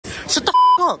Shut the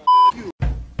up.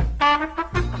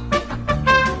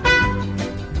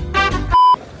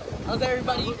 How's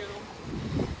everybody?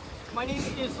 My name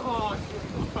is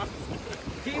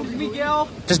James Miguel.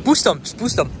 Just boost them. Just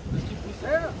boost them.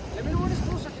 Yeah, let me know when it's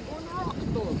close. I can go in the rocks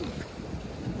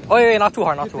though. Oh yeah, not too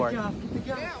hard. Not too hard.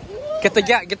 Get the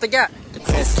gap. Get the gap.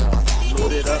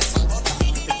 Load it up.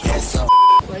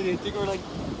 Right, I think we're like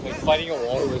fighting a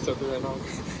wall or something right now.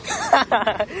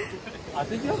 I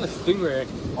think you have a stingray.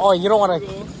 Oh, you don't want to.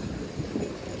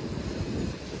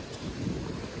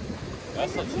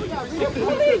 That's not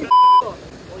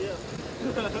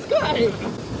This guy.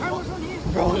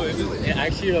 bro, it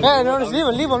actually. Hey, no, just leave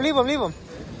him.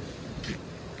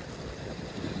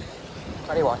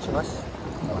 Are they watching us?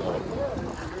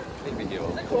 Big video.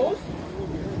 Is it close?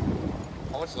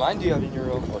 How much line do you have in your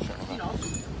room?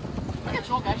 I got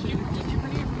choke actually.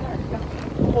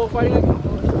 Oh, fighting like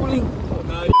pulling.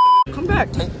 Come back.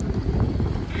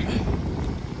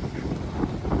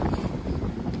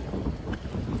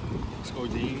 Let's go,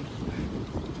 Dean.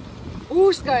 Ooh,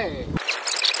 this guy.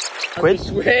 Quit. I'm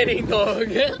sweating, dog.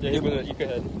 Yeah, you can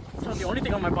head. It's not the only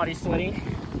thing on my body sweating.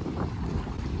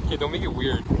 Okay, don't make it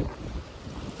weird.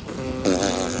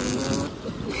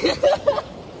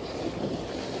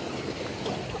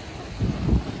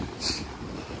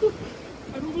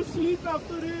 I'm gonna sleep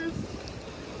after this.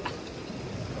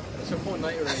 It's your whole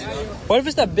night already. What if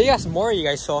it's that big ass Mori you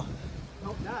guys saw?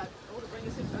 Nope, that. I would have bring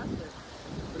this in faster.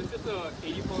 But it's just a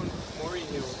 80-pound mooring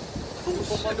hill.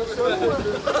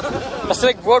 That's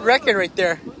like world record right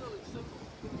there.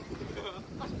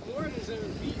 More than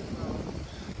 7 feet,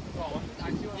 bro. Oh,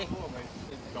 actually, I don't know, man.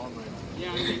 It's gone right now.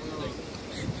 Yeah,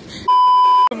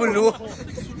 I mean, Ulua.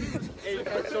 Hey,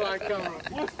 that's on camera.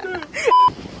 what's this?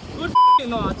 Good f***ing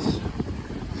knots.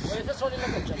 Wait, is this only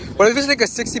like a jump? What if it's like a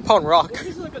 60-pound rock? This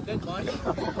is like a dead body.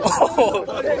 Oh.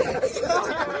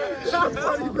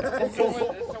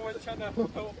 Someone trying to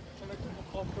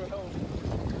call for help.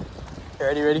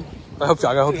 Okay, ready? I hope you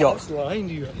out. Behind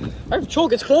you. I have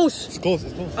choke. It's close. It's close.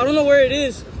 I don't know where it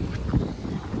is.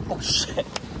 Oh shit.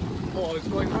 Oh, it's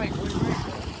going right.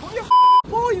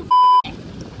 Oh, you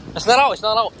It's not out. It's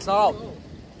not?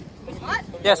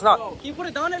 Yeah, it's not. Can you put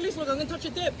it down at least? Look, I'm gonna touch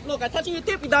your tip. Look, I'm touching your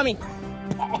tip, you dummy.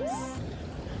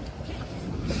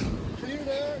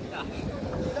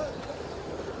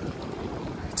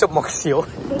 It's a mock seal.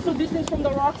 Social distance from the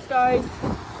rocks, guys.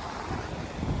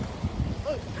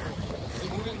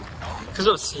 Because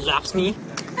it slaps me.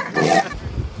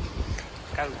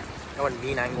 That one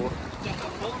mean angle.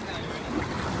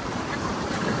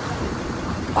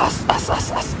 Us.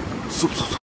 Soup.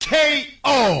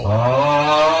 K.O.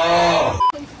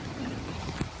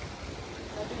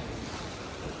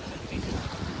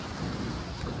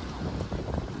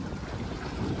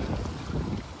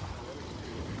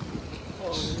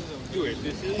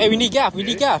 Hey, we need gaff. You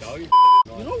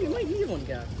know, we might need one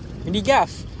gaff. We need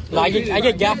gaff. No, I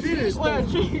get gaff. Oh,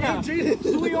 yeah,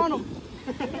 Sui on him.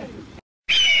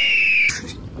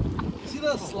 See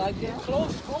the slide there?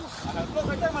 Close. Look,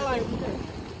 right there, my line.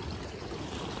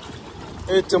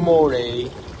 It's a more.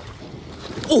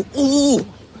 Oh,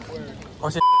 I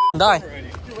said die.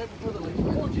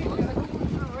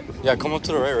 Yeah, come up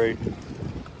to the right.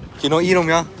 Okay, no eat them,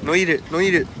 yeah? No eat it. There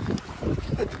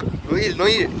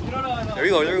we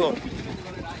go.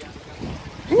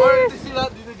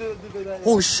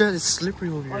 Oh shit, it's slippery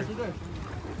over here.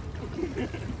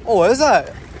 Oh, what is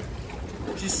that?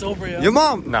 She's sober, yeah. Your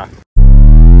mom? Nah.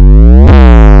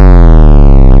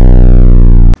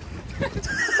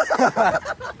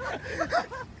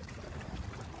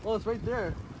 Oh, it's right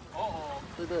there.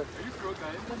 Right there. Are you through,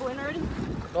 guys? Can I go in already?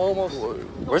 Almost.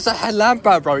 Where's the headlamp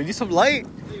at, bro? You need some light.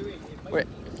 Wait.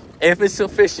 If it's still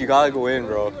fish, you gotta go in,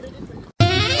 bro.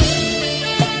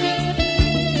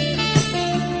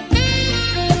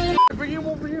 Bring him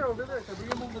over here, over there.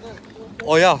 Bring him over there.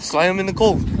 Oh yeah, slide him in the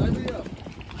cove.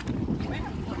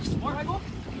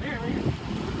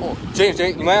 Oh, James,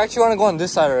 you might actually want to go on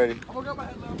this side already. I'm gonna grab my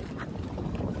headlamp.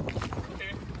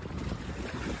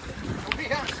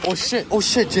 Oh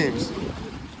shit, James.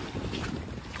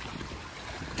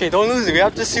 Okay, don't lose it. We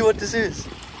have to see what this is.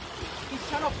 He's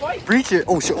trying to fight. Breach it.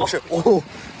 Oh shit. Oh.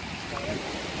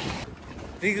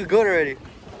 Think you're good already.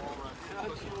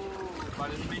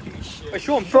 Hey,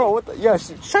 show him, bro. What the? Yeah,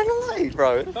 shine a light,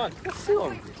 bro. Let's see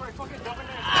him.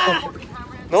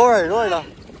 No worry.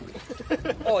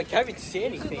 Oh, I can't even see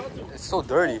anything. It's so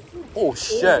dirty. Oh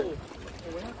shit.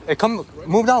 Hey, come,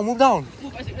 move down.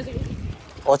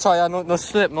 Oh, it's all, yeah, no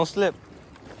slip. Besides,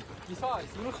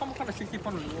 you know someone kind of 60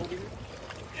 pound over here?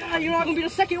 Yeah, you're not gonna be the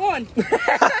second one.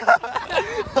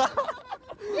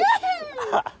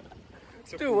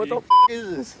 Dude, what the f is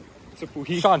this?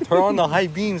 Sean, turn on the high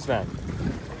beams, man.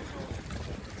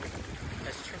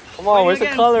 Come on, where's the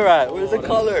color at? Where's the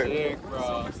color? Sick,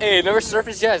 hey, never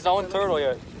surfaced yet. It's not one turtle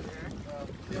yet.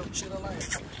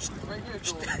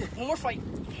 One more fight.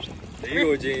 There you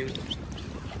go, James.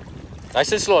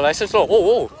 Nice and slow, nice and slow. Whoa,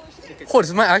 whoa. Oh,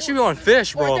 this might actually be on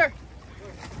fish, bro. Right there.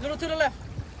 Little to the left.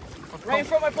 Right in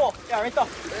front of my pole. Yeah, right there.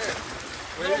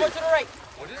 Little more to the right.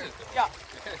 What is it? Yeah.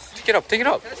 Take it up, take it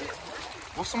up.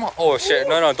 What's some? Oh shit!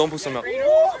 No, no, don't put some up. You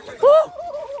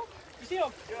see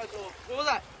him? What was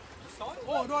that?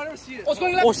 Oh no, I never see it. Oh, it's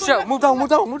going left. Oh shit! Move down, move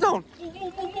down, move down. Move.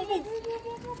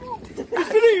 It's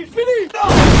finished.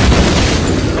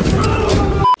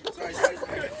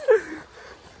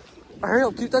 Hurry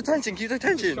up! Keep the tension, keep the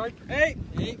tension. Hey.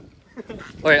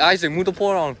 Wait, Isaac, move the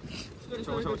pole around.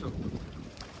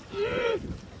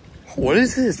 What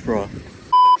is this, bro?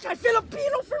 I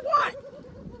Filipino for what?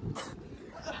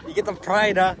 You get the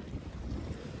pride, huh?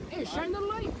 Hey, shine the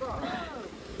light, bro.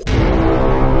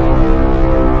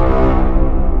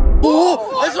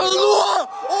 Oh, it's Ulua!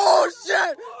 Oh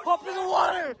shit! Hop in the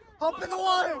water! Hop in the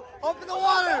water! Hop in the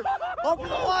water! Hop in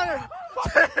the water!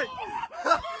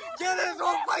 Get this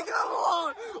one fucking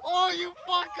along! Oh, you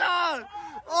fucker!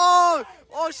 Oh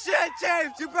shit,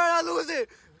 James! You better not lose it!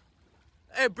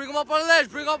 Hey, bring him up on the ledge!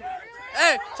 Bring him up!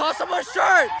 Hey, toss him my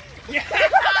shirt! Yeah!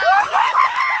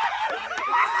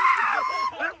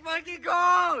 Let's fucking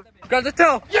go! Grab the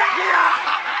tail! Yeah!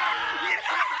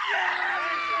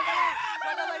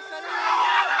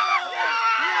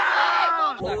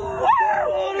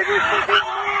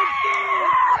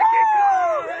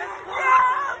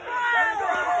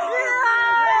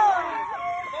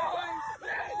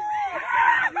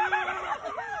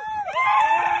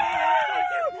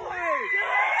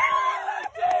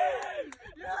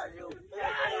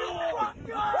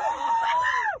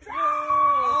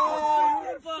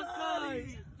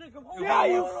 Yeah,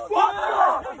 you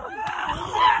fucker!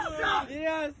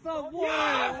 Yes, boy!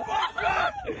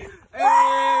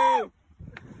 Hey!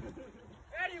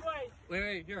 Anyway!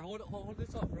 Wait, here, hold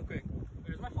this up real quick.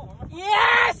 Where's my phone?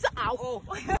 Yes! Ow! Oh.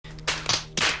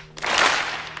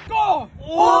 Go!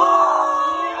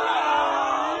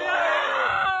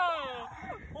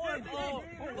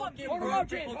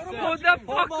 Hold that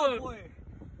fucker!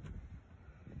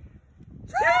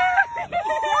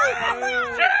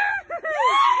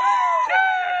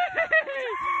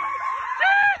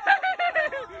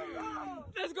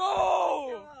 Let's go!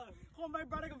 Oh, my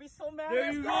brother gonna be so mad.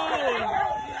 There you go!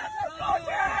 Let's go,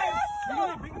 James!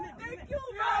 Thank you,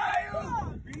 guys!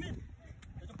 Bring it.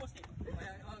 There's a post it.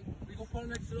 We go put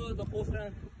next to the post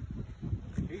stand.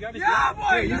 Yeah,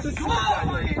 boy! Let's go!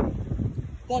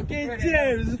 Fucking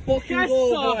James! Fucking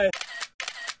go, boy!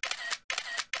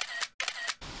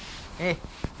 Hey.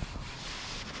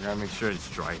 You gotta make sure it's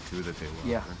dry too, the table.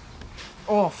 Yeah.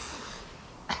 Oh.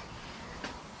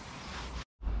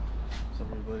 What's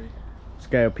up, everybody? This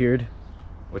guy appeared.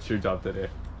 What's your job today?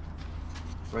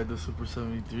 Ride the Super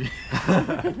 73.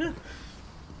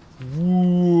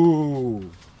 Woo!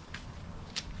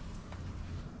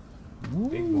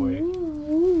 Big boy.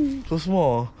 So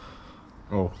small.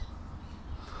 Oh.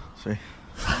 Sorry.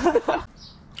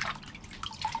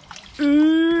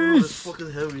 Oh, that's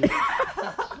fucking heavy.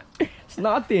 It's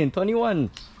nothing. 21.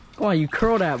 Come on, you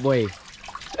curl that boy.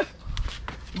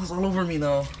 It's all over me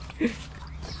now.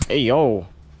 Hey yo.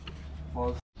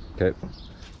 Okay.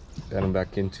 Got him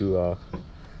back into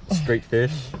straight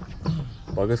fish.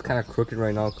 Bug is kind of crooked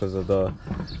right now because of the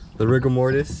rigor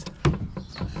mortis.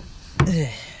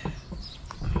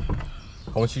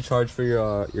 How much you charge for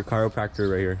your chiropractor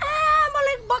right here? More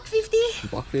like $1.50.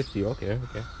 $1.50. Okay,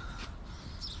 okay.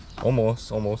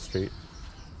 Almost straight.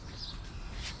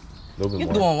 A little bit You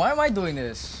more. doing? Why am I doing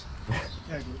this?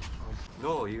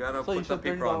 No, you gotta So you put the said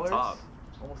paper on $30? top.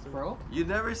 Bro? You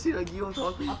never see a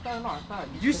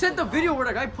Gyotaku? You sent the video where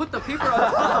the guy put the paper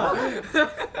on top.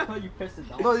 You pressed it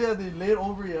down. No, yeah, they lay it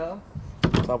over, yeah.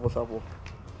 Sapo.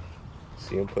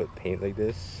 See him put paint like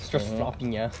this? Just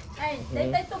flocking, yeah. Ay,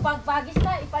 dahil to bagbagis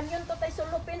na, ipanyon to tayo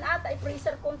sulupin at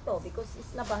i-freezer ko to because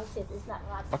it's not bangsit, it's not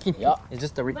hot. Fucking yeah. It's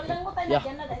just the Balang mo tayo yeah. na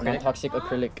dyan na Non-toxic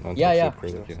acrylic. Non-toxic Yeah.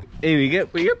 acrylic, yeah. Hey, we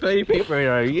get plenty paper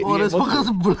here. Oh, that's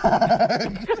fucking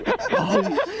black.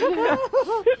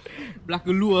 Black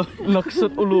Ulua.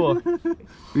 Naksut Ulua.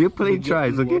 We get plenty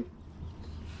tries, okay?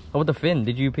 How about the fin?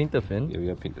 Did you paint the fin? Yeah, we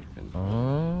gotta paint the fin.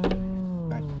 Oh.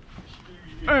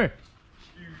 Hey.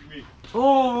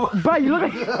 Oh, bye, you look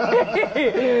like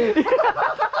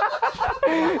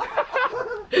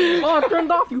oh, it turned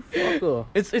off, you fucker.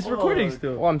 It's recording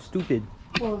still. Oh, I'm stupid.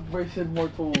 Oh, Bryce said more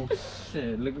tools.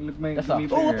 Shit, look my That's not.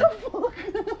 Oh, what the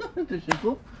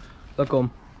fuck? Look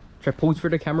him. Should I pose for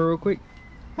the camera real quick?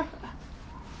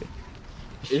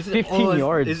 Is it 15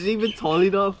 yards. Is it even tall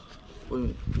enough?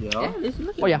 Yeah.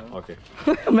 Oh yeah. Okay.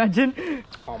 Imagine.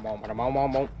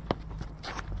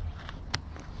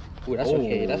 Ooh, that's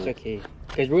okay. That's okay.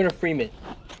 Because we're gonna frame it.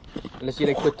 Unless you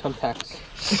like put thumbtacks.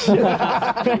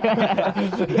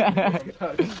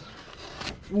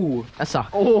 Ooh, that sucks.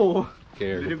 Oh.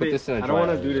 Okay, we'll put this in a I dry don't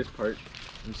want to area. do this part.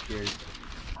 I'm scared.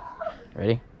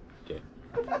 Ready? Okay.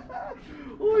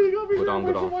 Oh, you got me. Go down,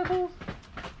 go down.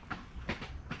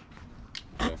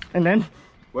 And then?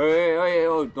 Wait,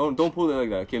 oh, don't pull it like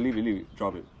that. Okay, leave it.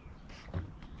 Drop it.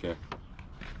 Okay.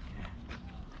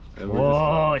 And we're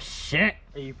Whoa, shit.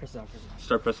 Hey, you press down. just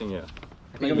start pressing, yeah.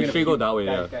 I think I'm You gonna should go that way,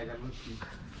 yeah. Guys,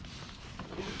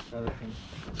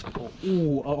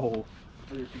 ooh, uh-oh.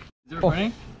 Is it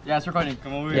recording? Yeah, it's recording.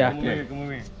 Come over here, Yeah. come over here, come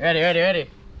over here. Ready.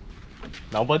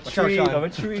 Number Watch out, Sean. number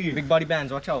 3. Big body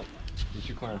bands, watch out. You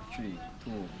should corner. 3,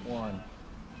 2, 1.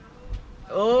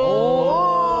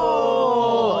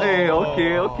 Oh! Hey,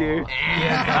 okay. You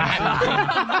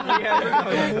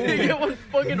get one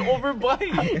fucking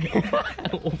overbite.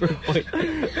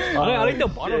 I like the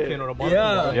bottom fin or the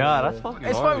bottom. Yeah, that's fucking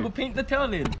It's hard. fine, we'll paint the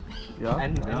tail in. Yeah.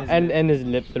 And his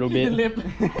lip a little bit. Lip.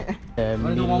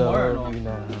 Wanna do one more or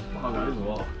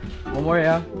no? One more,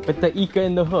 yeah. With the Ika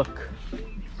and the hook.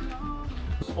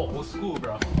 Oh, whole school,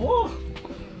 bro. Oh,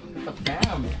 the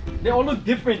fam. They all look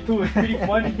different too. It's pretty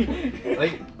funny.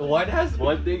 Like, one has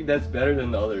one thing that's better than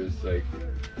the others. Like,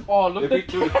 Oh, look if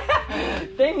at you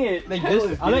Dang it. Like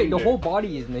this, I like the whole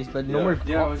body is nice, but no more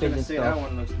Yeah, I was fins gonna and say stuff. that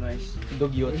one looks nice.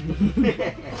 Dugyot.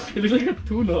 It looks like a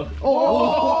tuna.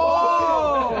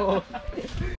 Oh!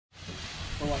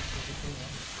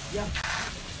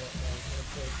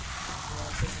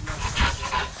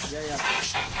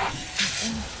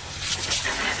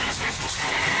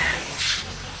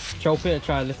 Choke it and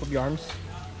try to lift up your arms.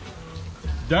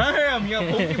 Damn, you got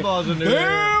Pokeballs in there.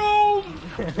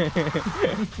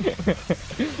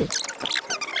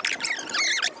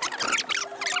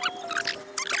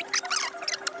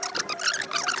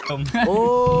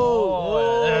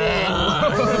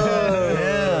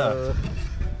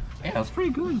 yeah, that's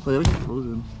pretty good. Wait, it's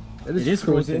frozen. It is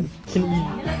frozen. Can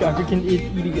eat African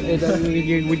eating.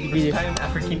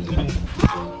 African eating.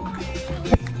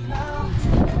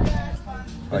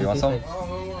 Oh, you want some?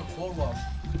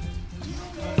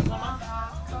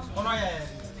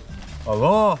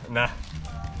 Hello? Nah.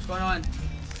 What's going on?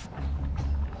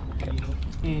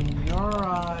 In your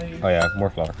eyes. Oh yeah, more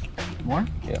flour. More?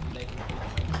 Yeah.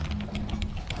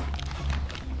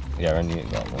 Yeah, I need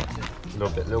that more.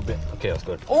 Little bit. Okay, that's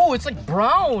good. Oh, it's like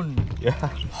brown. Yeah.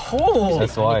 Oh,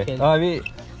 That's why. I mean,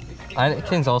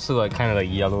 Anakin's also like kind of like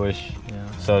yellowish.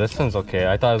 Yeah. So this one's okay.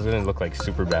 I thought it was gonna look like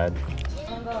super bad.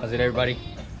 How's it, everybody?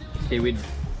 Stay with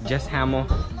Jess Hamill,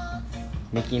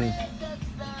 making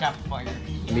Like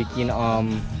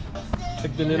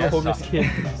the little homeless kid.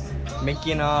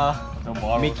 making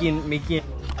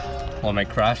Oh my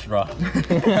crash, bro.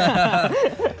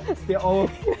 Stay all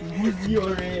woozy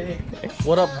already.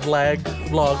 What up, vlog?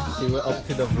 See what up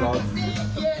to the vlog.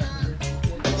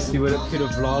 See what up to the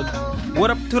vlog. What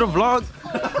up to the vlog?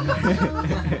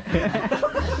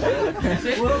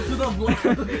 What up to the vlog?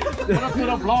 What up to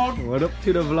the vlog? What up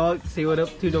to the vlog? Say what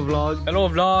up to the vlog. Hello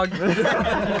vlog.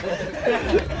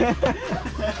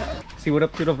 See what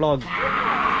up to the vlog.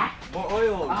 More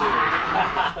oil.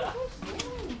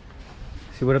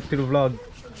 See what up to the vlog.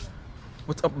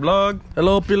 What's up vlog?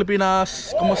 Hello,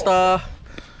 Pilipinas. Kumusta?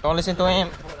 Don't listen to him.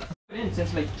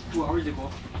 Since like 2 hours ago.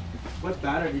 What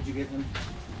batter did you get him?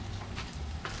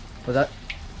 What's that?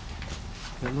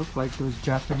 It looked like those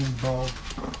Japanese balls.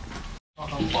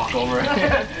 Walk over it.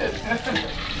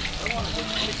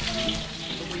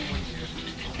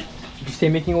 You stay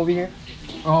making over here?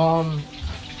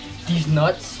 These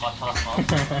nuts.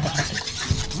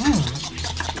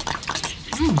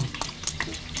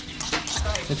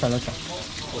 Let's try.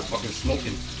 Oh, fucking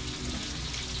smoking.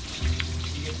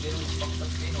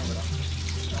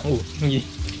 Oh, you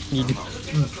need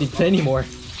plenty more.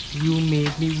 You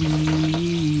make me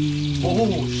weak.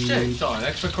 Oh shit, Sean,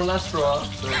 extra cholesterol.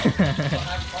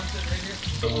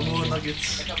 Ulua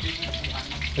nuggets.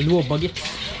 Ulua bucket.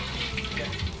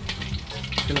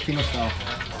 Filipino style.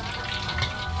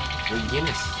 With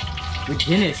Guinness. With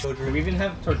Guinness. Do we even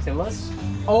have tortillas?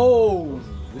 Oh!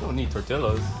 We don't need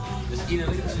tortillas. Just eat it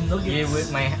like some nuggets. Yeah,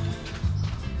 with my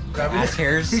ass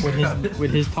hairs.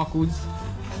 with his tacos.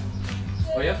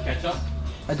 Oh, you have ketchup?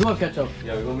 I do have ketchup.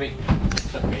 Yeah, we're gonna make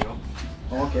ketchup mayo.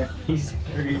 Oh, okay. He's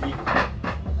greedy. I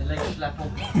like slap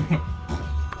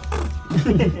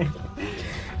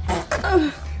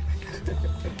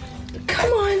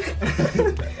Come on.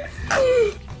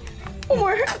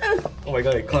 Oh my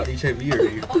god, I caught HIV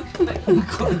already.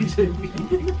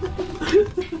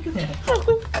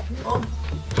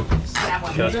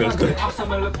 Yeah, that's good.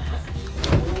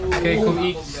 Okay, come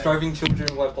eat. Starving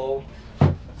children, wipe all.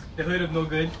 The hood of no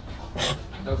good.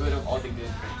 The hood of all the good.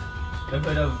 The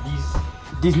hood of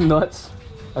these nuts.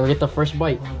 I'll get the first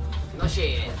bite. No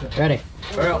shit. Ready?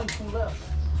 Hurry up.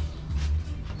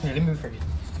 Here, let me forget.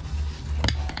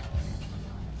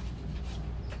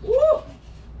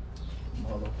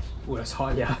 Ooh, that's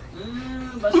hot, yeah.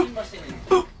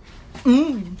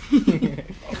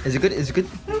 Is it good? Is it good?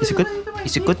 Is it good?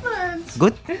 Is it good?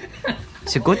 Good?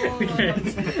 Is it good?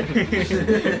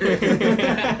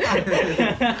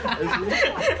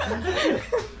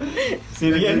 Say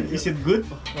it again. Is it good?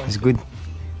 It's good.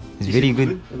 It's very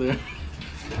good.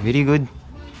 Very good.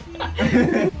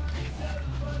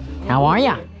 How are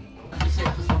ya?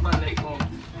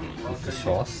 The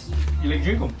sauce. You like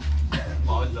drink them?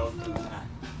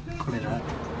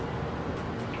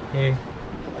 Hey.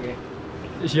 Okay.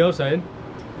 It's your side.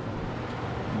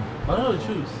 I don't know to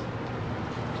choose.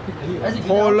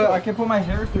 Oh look, I can put my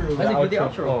hair through. That's a good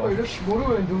outro. Oh.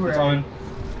 It's on.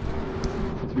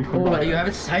 Oh, you have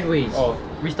it sideways. Oh.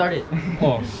 Restart it.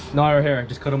 Oh, not our hair.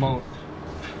 Just cut them out.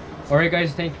 Alright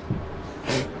guys, you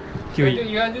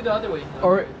gotta do the other way.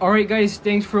 Alright guys,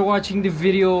 thanks for watching the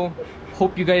video.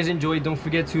 Hope you guys enjoyed. Don't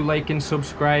forget to like and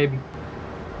subscribe.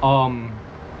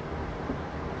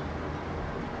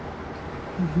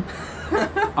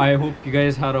 I hope you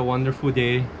guys had a wonderful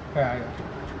day.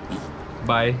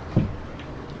 Bye.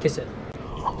 Kiss it.